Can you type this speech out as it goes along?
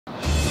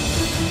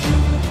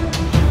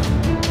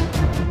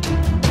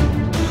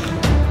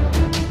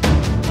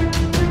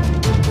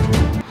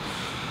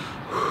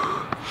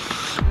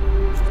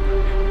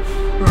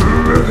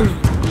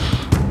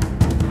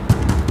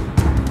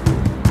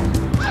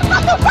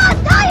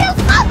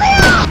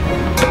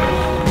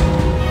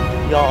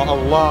يا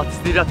الله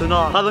تسديدات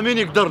نار، هذا مين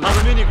يقدرنا؟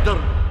 هذا مين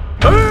يقدرنا؟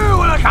 ايه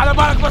ولك على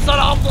بالك، بس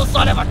انا افضل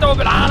صانع محتوى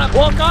بالعالم،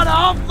 وكان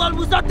افضل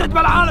مسدد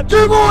بالعالم.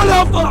 جيبوا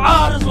لي افضل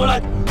حارس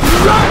ولد.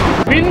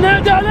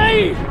 بالنادى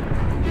علي،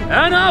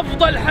 انا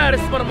افضل حارس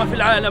مرمى في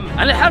العالم.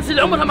 انا الحارس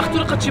اللي عمرها ما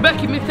اخترقت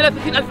شباكي من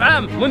 30,000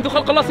 عام منذ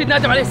خلق الله سيدنا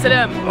ادم عليه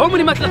السلام.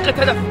 عمري ما تلقيت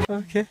هدف.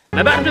 اوكي.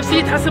 ما بعرف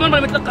نفسية حارس المرمى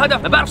لما يتلقى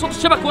هدف، ما بعرف صوت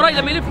الشبك وراي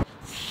لما يلف.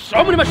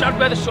 عمري ما شعرت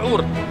بهذا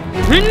الشعور.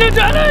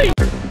 بالنادى علي.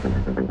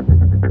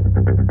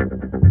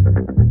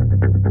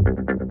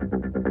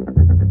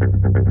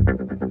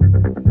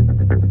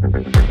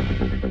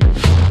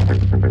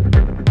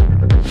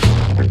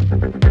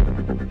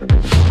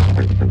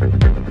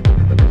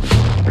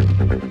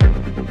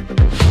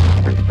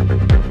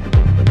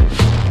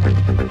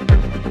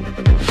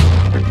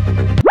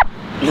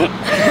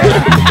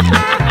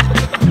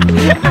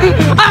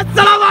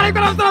 السلام عليكم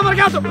ورحمة الله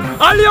وبركاته.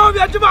 اليوم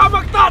يا جماعة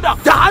مقطعنا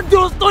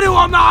تحدي أسطوري،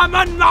 ومع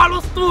من؟ مع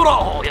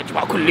الأسطورة. يا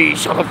جماعة كل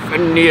شرف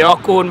إني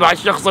أكون مع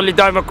الشخص اللي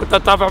دائما كنت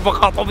أتابع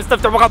مقاطعه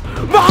ومستمتع مقاطعه،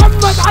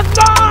 محمد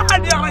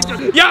عدنان. يا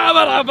رجل يا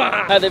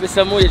مرحبا. هذا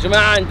بيسموه يا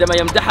جماعة عندما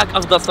يمدحك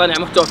أفضل صانع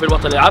محتوى في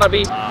الوطن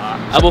العربي.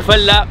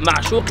 أبوفلة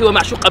معشوقي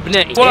ومعشوق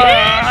أبنائي.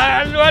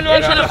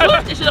 ايش انا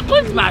قلت؟ ايش انا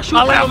قلت؟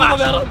 معشوقي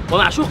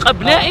ومعشوق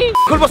ابنائي.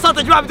 بكل بساطة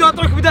يا جماعة بدون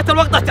أترك بداية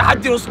المقطع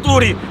تحدي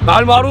أسطوري مع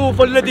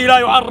المعروف الذي لا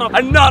يعرف،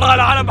 النار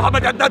على علم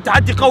محمد عدنان.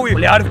 تحدي قوي،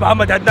 واللي يعرف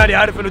محمد عدنان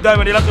يعرف إنه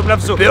دائما يلقب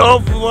نفسه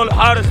بأفضل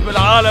حارس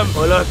بالعالم،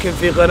 ولكن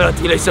في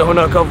قناتي ليس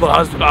هناك أفضل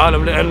حارس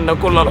بالعالم، لأن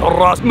كل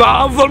الحراس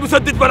مع أفضل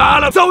مسدد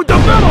بالعالم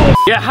سأدمره.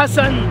 يا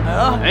حسن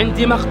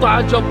عندي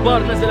مقطع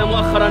جبار نزل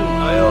مؤخرا.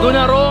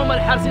 دوناروما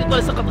الحارس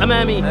الإيطالي سقط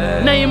أمامي،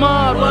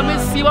 نيمار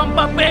وميسي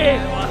ومبابي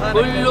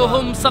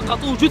كلهم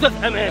سقطوا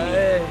جثث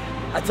أمامي.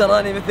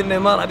 أتراني مثل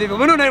نيمار حبيبي.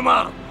 منو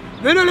نيمار؟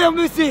 منو اليوم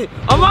ميسي؟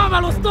 أمام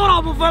الأسطورة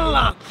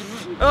أبوفلة.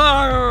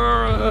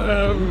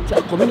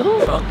 أقوى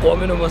منهم؟ أقوى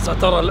منهم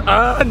وسترى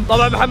الآن.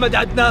 طبعا محمد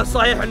عدنان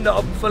صحيح أن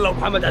أبوفلة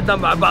ومحمد عدنان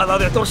مع بعض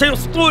هذا يعتبر شيء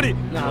أسطوري،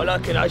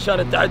 ولكن عشان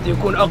التحدي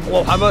يكون أقوى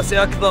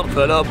وحماسي أكثر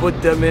فلا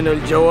بد من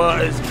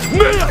الجوائز.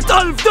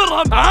 100,000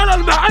 درهم على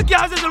المحك يا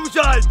عزيزي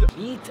المشاهد.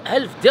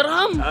 100,000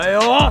 درهم؟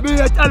 ايوه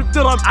 100,000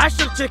 درهم،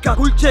 10 تشيكات،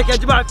 كل تشيك يا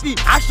جماعه فيه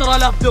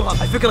 10,000 درهم.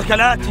 الفكره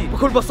كالاتي،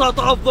 بكل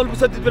بساطه افضل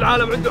مسدد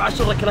بالعالم عنده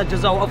 10 ركلات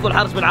جزاء، وافضل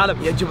حارس بالعالم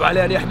يجب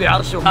عليه ان يحمي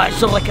عرشه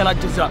 10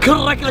 ركلات جزاء. كل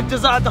ركله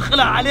جزاء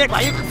ادخلها عليك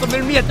راح يخصم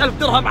من 100,000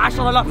 درهم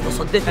 10,000. اذا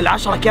صديت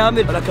ال10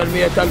 كامل فلك ال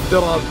 100,000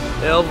 درهم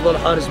لافضل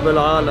حارس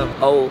بالعالم،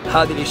 او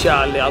هذه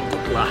الاشاعه اللي عم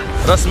تطلع.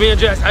 رسميا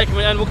جاهز عليك من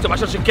الان، مكتب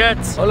 10 شيكات.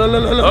 لا لا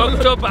لا لا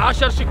اكتب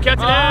 10 شيكات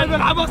الان. هذا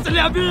الحماس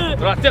اللي ابيه.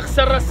 راح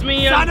تخسر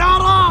رسميا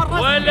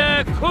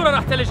ولا كرة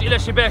راح تلج الى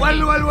شباكي.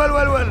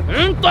 ول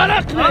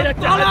انطلقنا الى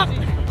التحدي.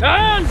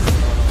 تعال.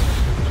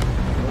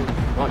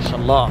 ما شاء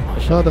الله.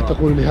 ماذا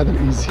تقول لهذا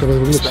الايزي؟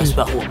 بس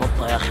هو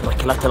بطه يا اخي،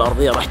 الركلات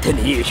الارضيه راح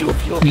تنهي. شوف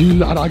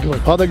يلا على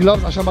عقبك، هذا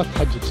جلافز عشان ما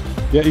تتحجج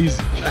يا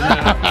ايزي.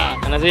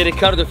 انا زي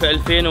ريكاردو في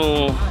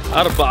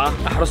 2004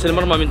 احرس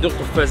المرمى من دون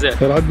قفازات.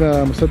 ترى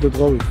عندنا مسدد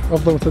قوي،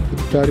 افضل مسدد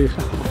بالتاريخ.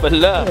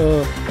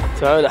 بالله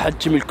تعال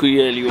حجم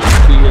الكويا اليوم.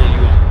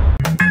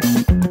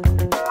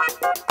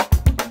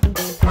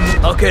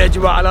 اوكي يا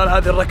جماعه الان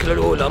هذه الركله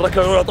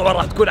الاولى، طبعا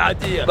راح تكون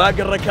عاديه.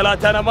 باقي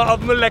الركلات انا ما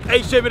اضمن لك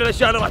اي شيء من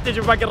الاشياء اللي راح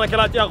تجي في باقي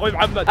الركلات يا اخوي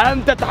محمد.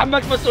 انت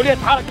تحملت مسؤوليه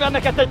حالك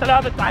لانك اتيت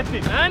لهذا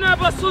التحدي. انا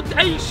بصد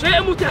اي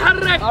شيء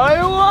متحرك.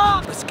 ايوه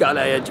بس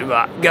قالها يا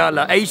جماعه،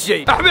 قالها اي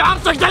شيء. احمي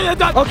عرشك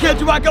جيدا. اوكي يا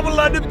جماعه قبل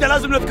لا نبدا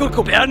لازم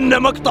نذكركم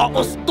بان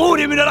مقطع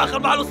اسطوري من الاخر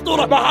مع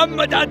الاسطوره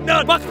محمد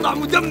عدنان، مقطع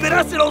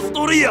مدمر اسئله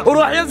اسطوريه،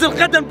 وراح ينزل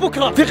غدا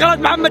بكره في قناه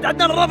محمد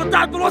عدنان، الرابط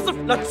تحت بالوصف.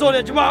 لا تنسون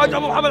يا جماعه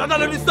ادعموا محمد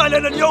عدنان اللي يستاهل،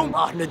 لان اليوم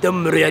راح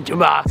ندمر يا جماعه.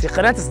 في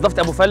قناة استضفت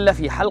أبوفلة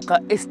في حلقة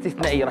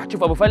استثنائية، راح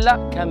تشوف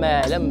أبوفلة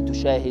كما لم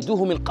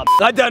تشاهدوه من قبل.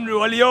 غدا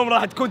واليوم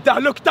راح تكون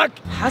تهلكتك.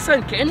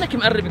 حسن كأنك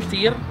مقرب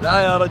كثير. لا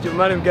يا رجل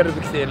ماني مقرب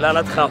كثير،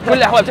 لا تخاف. كل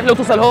الأحوال بتعرف لو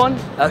توصل هون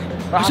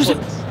راح أصد.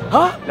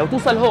 ها؟ لو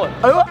توصل هون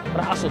ايوه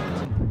راح أصد.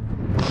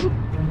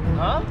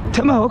 ها؟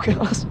 تمام اوكي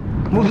خلاص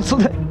مو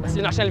بتصدق، بس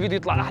إنه عشان الفيديو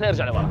يطلع أحلى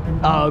ارجع لورا.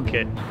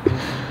 اوكي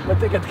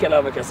منطقة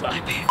كلامك يا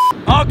صاحبي.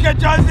 اوكي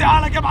جاهزين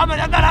حالك يا محمد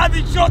عدنان، هذه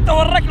الشوطة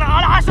والركلة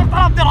على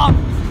 10,000 درهم.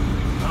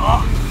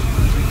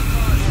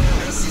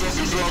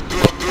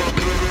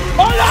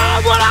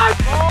 العب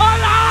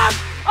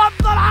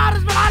افضل حارس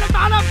بالعالم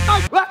تعال.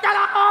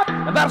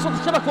 ما بعرف صوت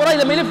الشبك وراي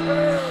لما يلف،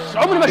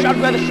 عمري ما شعرت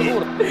بهذا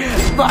الشعور.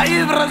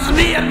 ضعيف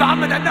رسميا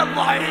محمد عدنان،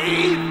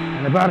 ضعيف.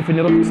 انا بعرف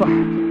اني رحت صح،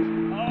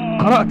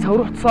 قرأتها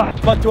ورحت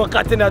صح. ما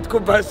توقعت انها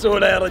تكون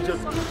بهالسهولة يا رجل.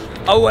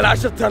 اول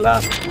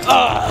 10,000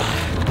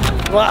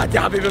 راحت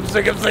يا حبيبي.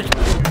 امسك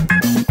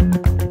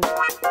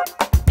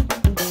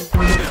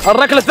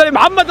الركلة الثانية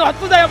محمد راح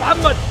تصدها يا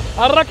محمد.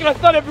 الركلة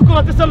الثانية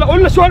بكرة تسلل.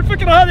 قلنا شو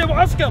هالفكرة هذه يا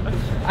معسكر؟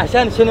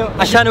 عشان شنو؟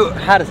 عشان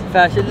حارس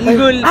فاشل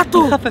نقول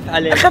خفف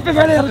عليه. خفف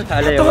عليه يا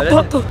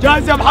رجل.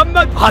 جاهز يا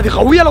محمد؟ هذه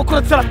قوية لو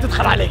كرة سلة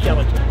تدخل عليك يا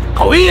رجل.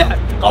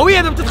 قوية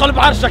إذا بتدخل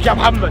بعرشك يا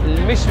محمد.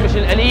 المشمش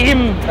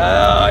الأليم.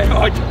 يا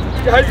رجل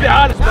جهز لي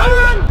حارس.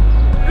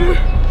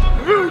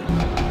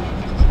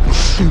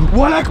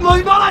 ولك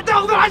ما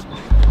تاخذ العش.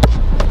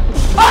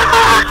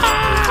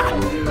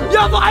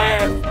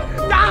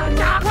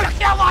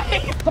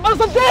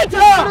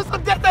 صديتها. انا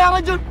صديتها يا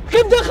رجل.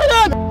 كيف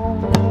دخلت؟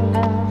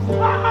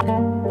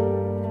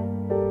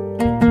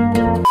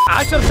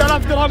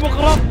 10,000 درهم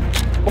اغرب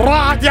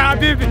راحت يا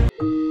حبيبي.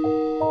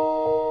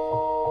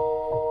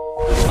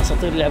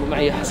 اساطير لعبوا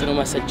معي حسن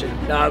وما سجل.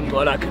 نعم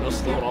ولكن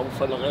اسطوره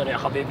ابوفلة غير يا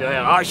حبيبي.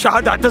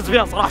 الشهاده اعتز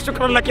فيها صراحه.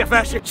 شكرا لك يا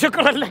فاشل.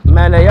 شكرا لك.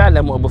 ما لا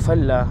يعلم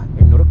ابوفلة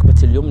انه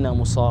ركبتي اليمنى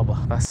مصابه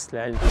بس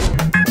لعلم.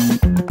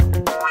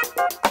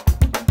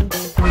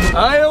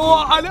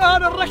 ايوه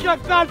الان الركله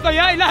الثالثه.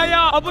 يا الهي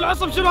يا ابو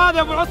العصم. شنو هذا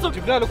يا ابو العصم؟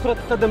 جبنا له كرة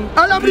قدم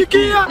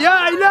الامريكيه.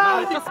 يا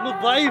الهي الخصم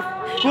الضعيف،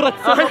 كرة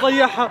سله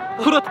ضيعها،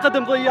 كرة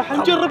قدم ضيعها.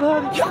 نجرب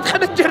هذه.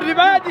 خلينا نجرب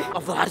هذه.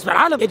 افضل حارس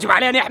بالعالم يجب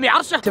عليه ان يحمي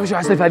عرشه. تبي شو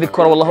حيصير في هذه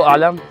الكره والله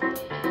اعلم.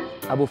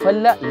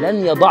 أبوفلة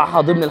لن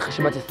يضعها ضمن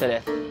الخشبات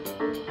الثلاث،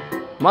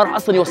 ما راح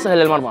اصلا يوصلها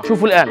للمرمى.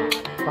 شوفوا الان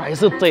راح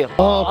يصير طير.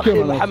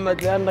 اخي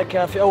محمد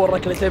لانك في اول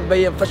ركلتين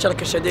مبين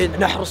فشلك الشديد،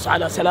 نحرص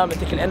على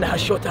سلامتك لان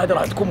هالشوط هذه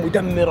راح تكون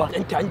مدمره.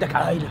 انت عندك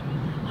عائله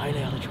يا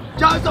رجل.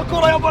 جاهز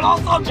الكره يا ابو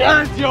العصام.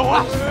 جاهز يا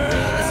وحش.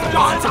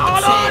 جاهز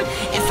عليك.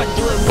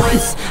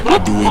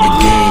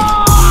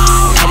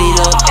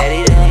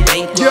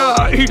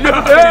 يا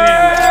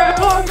الهي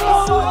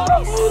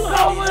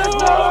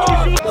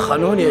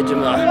خانوني يا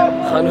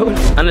جماعه، خانوني.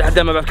 انا لحد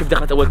الان ما بعرف كيف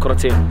دخلت اول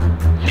كرتين،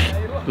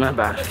 ما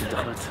بعرف كيف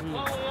دخلت.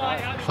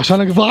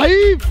 عشانك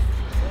ضعيف.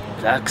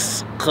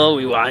 بالعكس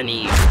قوي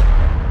وعنيف.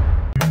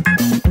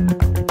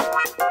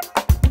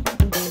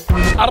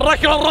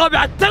 الركله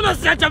الرابعه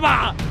تنسى يا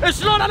جماعه.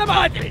 شلون انا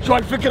ما ادري. شو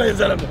الفكره يا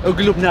زلمه؟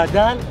 اقلب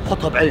نادال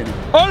حطها بعينه.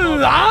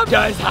 العب.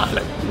 جاهز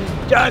حالك.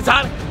 جاهز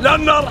حالك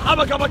لان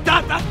ارحمك ابو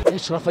التاتا.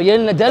 ايش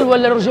رافائيل نادال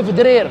ولا روجر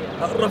فيدرير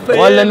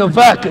رافائيل ولا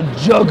نوفاك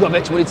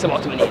جوكوفيتش مواليد 87؟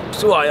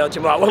 سواء يا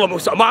جماعه والله مو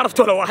سواء. ما عرفت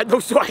ولا واحد. مو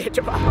سواء يا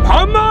جماعه.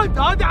 محمد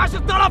هذه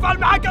 10,000 على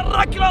معك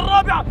الركله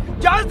الرابعه.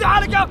 جهز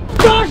حالك يا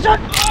باشا.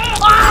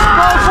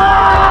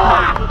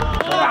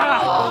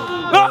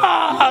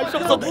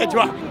 شوف صدق يا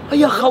جماعه.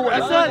 يا خو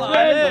اساس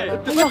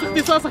انت بس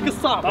اختصاصك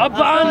الصعب.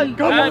 طبعا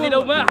هذه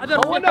لو ما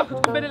حضرت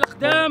من بين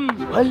الاقدام.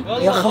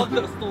 يا خو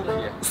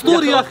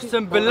اسطوري يا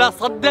اقسم بالله.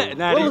 صدق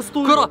ناري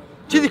كرة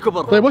كذي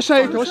كبر. طيب وش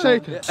شايته وش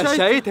شايته؟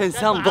 الشايته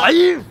انسان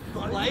ضعيف.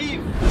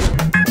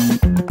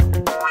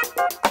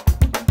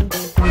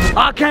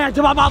 اوكي يا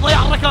جماعه ما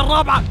ضيع الركله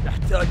الرابعه.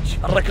 نحتاج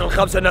الركله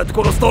الخامسه انها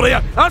تكون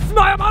اسطوريه.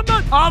 اسمع يا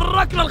محمد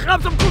الركله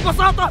الخامسه بكل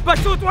بساطه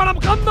بشوت وانا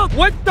مغمض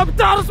وانت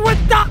بتعرس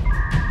وانت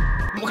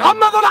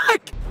مغمض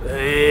ولك.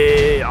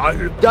 ايه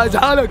علم. جاهز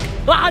حالك.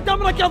 راح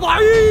ادمرك يا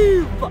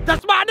ضعيف.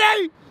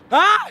 تسمعني؟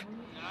 ها؟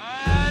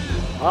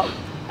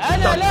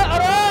 انا لا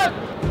اراك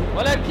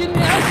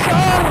ولكني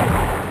اشعر.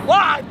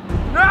 1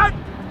 2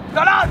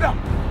 3.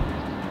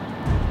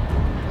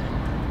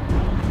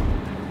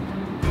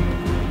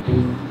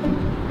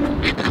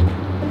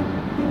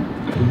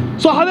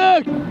 صح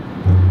عليك.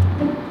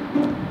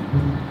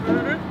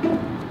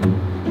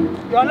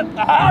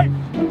 هاي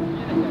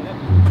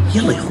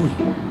يلا يا اخوي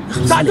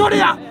ساعدوني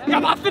يا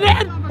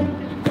معفنين.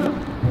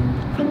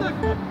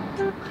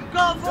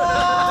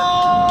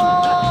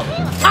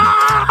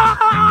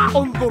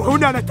 انظر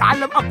هنا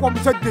نتعلم اقوى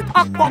مسدد.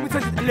 اقوى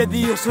مسدد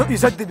الذي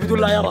يسدد بدون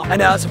لا يرى.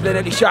 انا اسف لان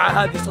الاشاعه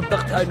هذه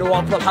صدقتها انه هو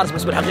افضل حارس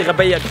بس بالحقيقه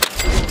بين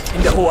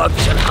انه هو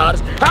افشل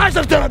حارس.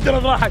 10,000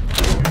 درهم راحت.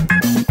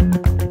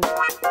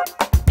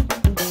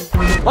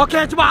 اوكي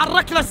يا جماعه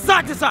الركله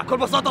السادسه. بكل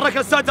بساطه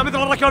الركله السادسه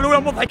مثل الركله الاولى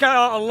مضحكه.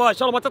 يا الله ان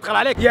شاء الله ما تدخل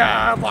عليك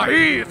يا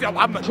ضعيف يا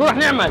محمد. شو راح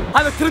نعمل؟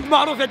 هذا الترند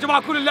معروف يا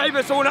جماعه كل اللعيبه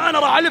يسوونه. انا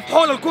راح الف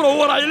حول الكره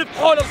وهو راح يلف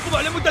حول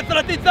القطع لمده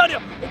 30 ثانيه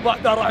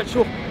وبعدها راح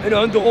نشوف انه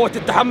عنده قوه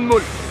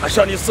التحمل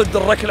عشان يصد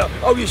الركله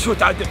او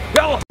يشوت عدل.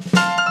 يلا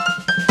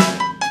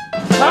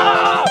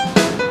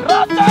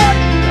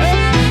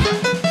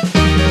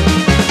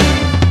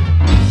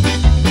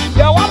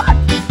يا ولد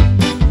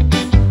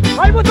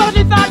هاي مو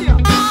 30 ثانيه.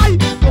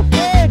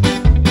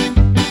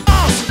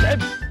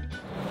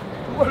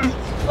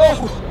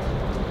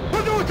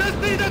 خذوا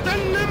تسديدة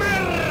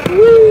النمر.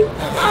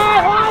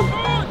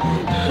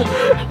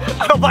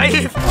 أنا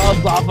ضعيف.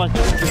 اضعفك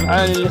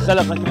سبحان اللي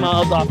خلقك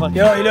ما اضعفك.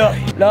 يا إلهي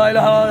لا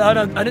إله.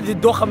 أنا عندي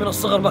الدوخة من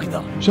الصغر ما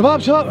أقدر. شباب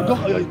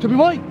تبي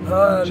مي؟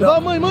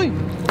 شباب مي.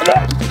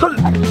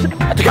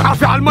 يعطيك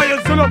العافية على المي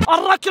يا زلمة.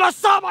 الركلة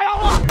السابعة يا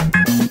الله.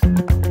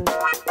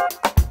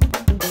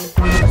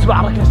 اسمع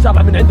الركلة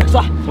السابعة من عندك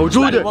صح؟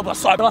 موجودة. الوضع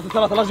صعب.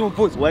 3-3 لازم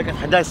نفوز. وين كانت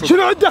حداي صدق.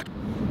 شنو عندك؟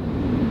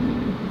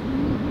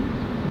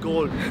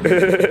 جول.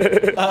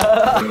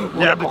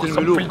 لعبة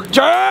الملوك.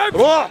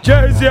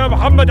 جاهز يا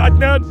محمد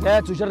عدنان. لا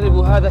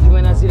تجربوا هذا في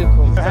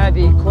منازلكم.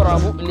 هذه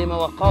كرة مؤلمة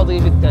وقاضية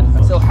جدا.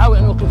 سأحاول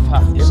أن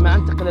أوقفها، إما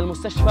أنتقل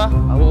للمستشفى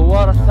أو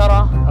أوار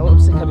الثرى أو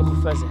أمسكها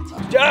بقفازاتي.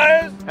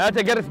 جاهز؟ هات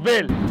يا جارث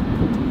بيل.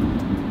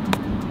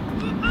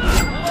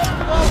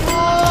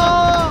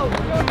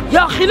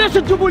 يا أخي ليش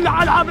تجيبوا لي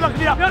على العاب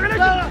الأغنياء؟ يا أخي ليش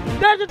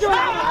تجيبوا لي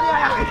على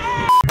الأغنياء يا أخي؟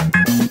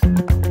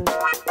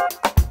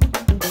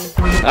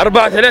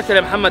 4-3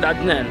 لمحمد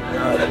عدنان.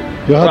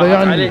 يا هذا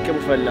يعني عليك يا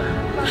أبوفلة.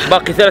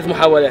 باقي 3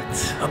 محاولات.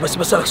 بس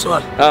بسألك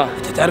سؤال.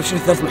 أنت تعرف شنو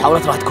ال3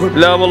 محاولات راح تكون؟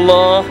 لا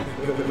والله.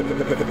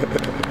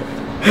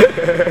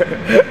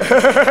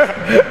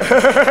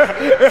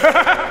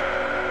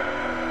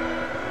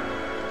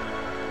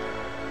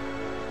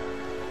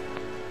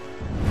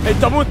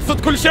 انت مو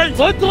تصد كل شيء.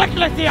 صد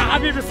ركلتي يا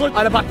حبيبي صد.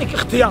 انا بعطيك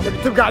اختيار، تبي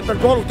تبقى عند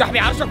الجول وتحمي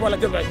عرشك ولا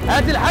تبعد؟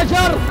 هات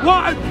الحجر.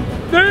 1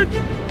 2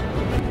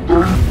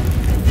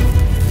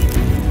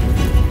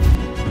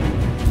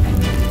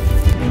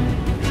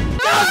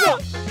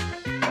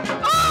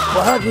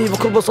 وهذه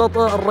بكل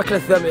بساطة الركلة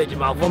الثانية يا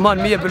جماعة، ضمان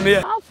 100%.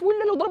 عفوا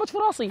ولا لو ضربت في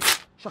راسي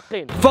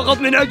شقين فقط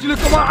من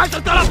أجلكم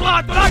 10,000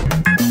 رات ولك.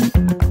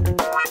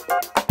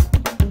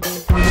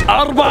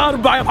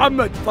 4 يا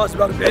محمد. فاز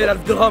ب 40,000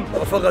 درهم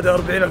وفقد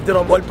 40,000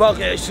 درهم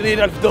والباقي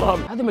 20,000 درهم.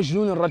 هذا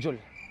مجنون الرجل،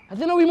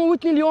 هذا ناوي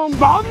يموتني اليوم.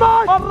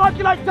 محمد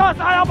الركلة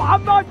التاسعة يا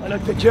محمد. هل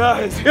أنت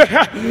جاهز؟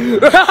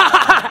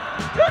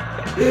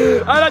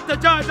 هل أنت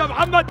جاهز يا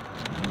محمد؟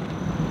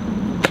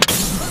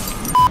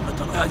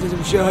 يا عزيزي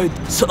المشاهد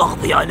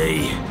سأقضي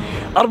عليه.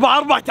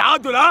 4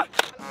 تعادل. ها؟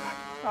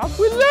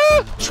 عفو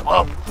الله.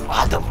 شباب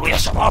راح تمروا يا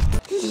شباب.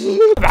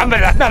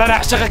 محمد عدنان انا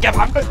اعشقك يا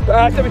محمد.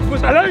 انت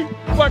بتفوز علي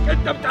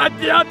وكنت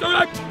بتعديات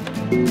ولك.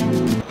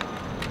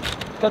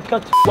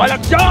 كت ولك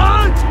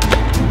جان.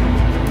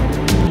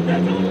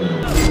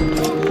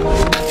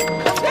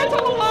 صديت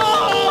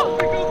الله.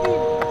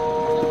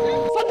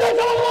 صديت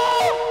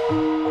الله.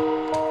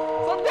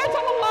 صديت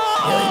الله.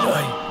 يا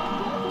إلهي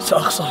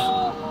سأخسر.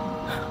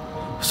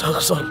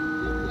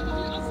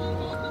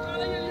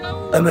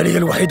 أملي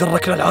الوحيد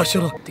الركلة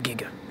العاشرة.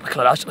 دقيقة،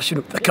 الركلة العاشرة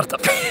شنو؟ تذكرتها.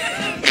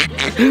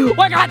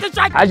 وقعت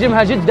الشك.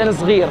 حجمها جدا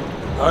صغير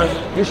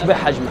يشبه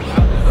حجمك.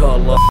 يا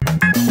الله.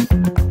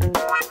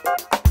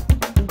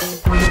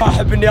 ما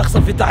أحب إني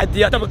أخسر في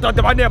تحديات.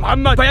 تقدم عني يا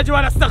محمد، فيجب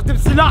أن أستخدم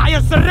سلاحي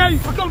السري.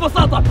 بكل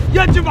بساطة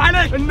يجب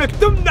عليك إنك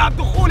تمنع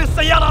دخول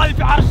السيارة هذه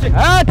في عرشك.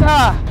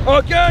 هاتها.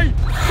 أوكي،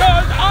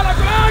 جهز حالك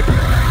معك.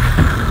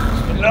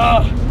 بسم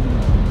الله.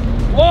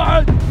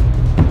 1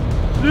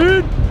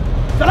 2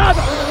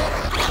 3.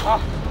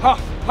 ها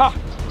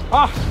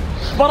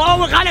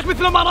براوغ عليك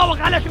مثل ما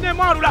راوغ عليك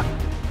نيمار ولا.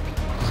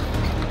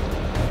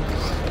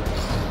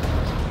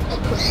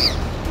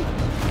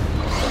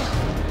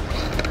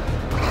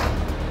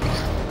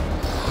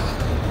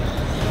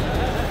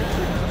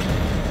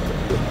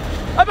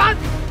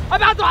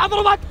 ابعد راح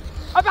اضربك.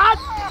 ابعد.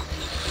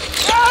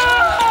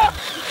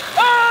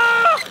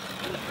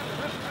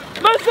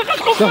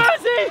 مسكت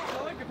خفاسي.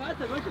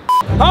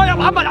 ها يا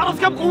محمد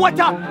عرفت كم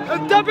قوتها.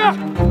 انتبه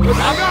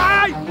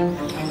معي.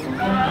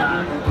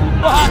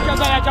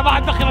 وهكذا يا جماعة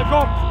دخل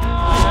الجول.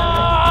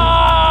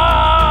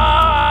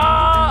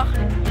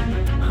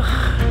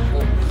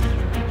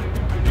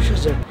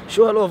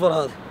 شو هالأوفر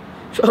هذا؟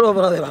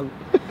 يا محمد؟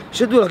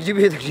 شدوا لك، جيب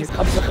يدك، جيب.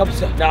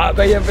 5-5. نعم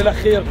بين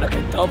بالاخير انك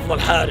انت افضل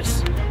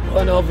حارس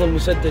وانا افضل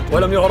مسدد،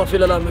 ولم يعرف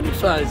الى الان من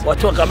الفائز،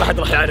 واتوقع ما حد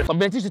راح يعرف. طب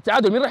بنتيجة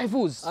التعادل مين راح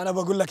يفوز؟ انا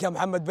بقول لك يا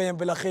محمد بين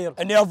بالاخير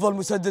اني افضل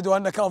مسدد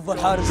وانك افضل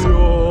حارس.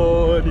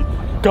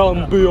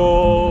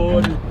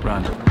 كامبيوني.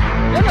 يا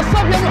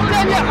نصاب يا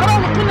محتال يا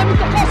حرام، كلنا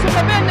متقاسم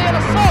ما بيننا يا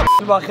نصاب.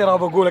 باخرها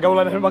بقول لك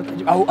اولا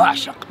المقطع او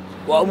اعشق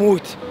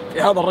واموت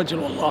في هذا الرجل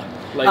والله.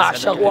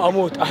 اعشق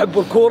واموت، احب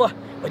الكوره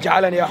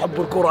وجعلني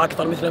احب الكوره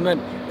اكثر. مثل من؟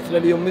 مثل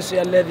اليوم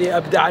ميسي الذي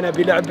ابدعنا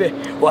بلعبه،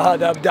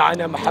 وهذا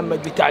ابدعنا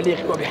محمد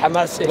بتعليقه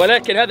وبحماسه.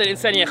 ولكن هذا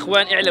الانسان يا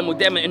اخوان اعلموا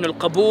دائما انه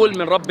القبول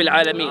من رب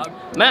العالمين،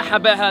 ما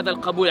حبا هذا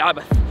القبول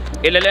عبث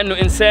الا لانه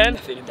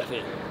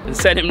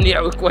انسان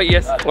منيع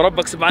وكويس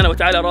وربك سبحانه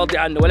وتعالى راضي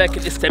عنه.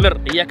 ولكن استمر،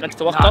 اياك ان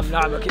تتوقف.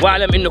 نعم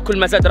واعلم انه كل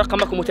ما زاد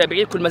رقمك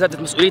ومتابعين كل ما زادت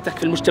مسؤوليتك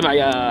في المجتمع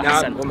يا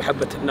حسن.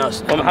 ومحبة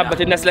الناس. ومحبة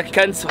الناس لك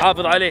كنز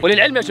حافظ عليه.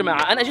 وللعلم يا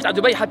جماعه انا اجيت على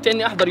دبي حتى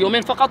اني احضر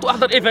يومين فقط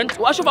واحضر ايفنت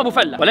واشوف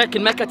ابوفلة،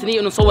 ولكن ما كانت نية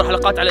انه نصور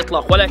حلقات على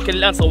الاطلاق. ولكن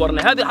الان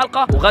صورنا هذه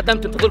الحلقه وغدا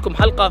تنتظركم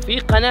حلقه في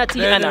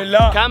قناتي انا.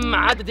 الله. كم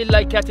عدد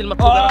اللايكات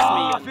المطلوبه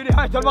رسميا؟ في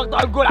نهاية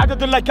المقطع نقول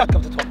عدد اللايكات.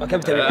 كم تتوقع؟ كم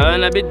تبي؟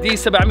 انا بدي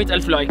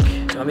 700,000 لايك.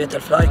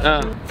 700,000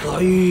 لايك؟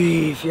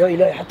 ضعيف يا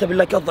الهي، حتى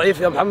باللايكات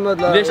ضعيف يا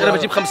محمد. لا ليش انا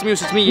بجيب 500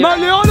 و600؟ 1.5 مليون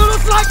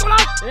لايك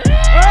ولك.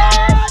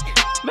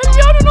 1.5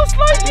 مليون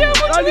لايك يا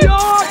مجرم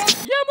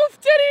يا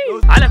مفتري.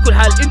 على كل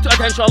حال انتم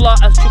ادعوا ان شاء الله.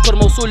 الشكر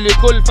موصول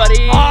لكل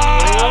فريق.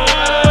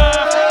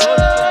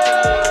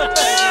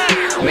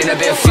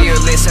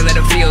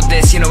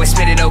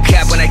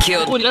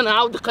 قول انا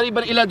عودة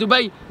قريبا الى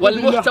دبي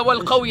والمحتوى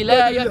القوي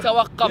لا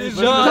يتوقف.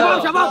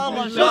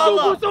 شباب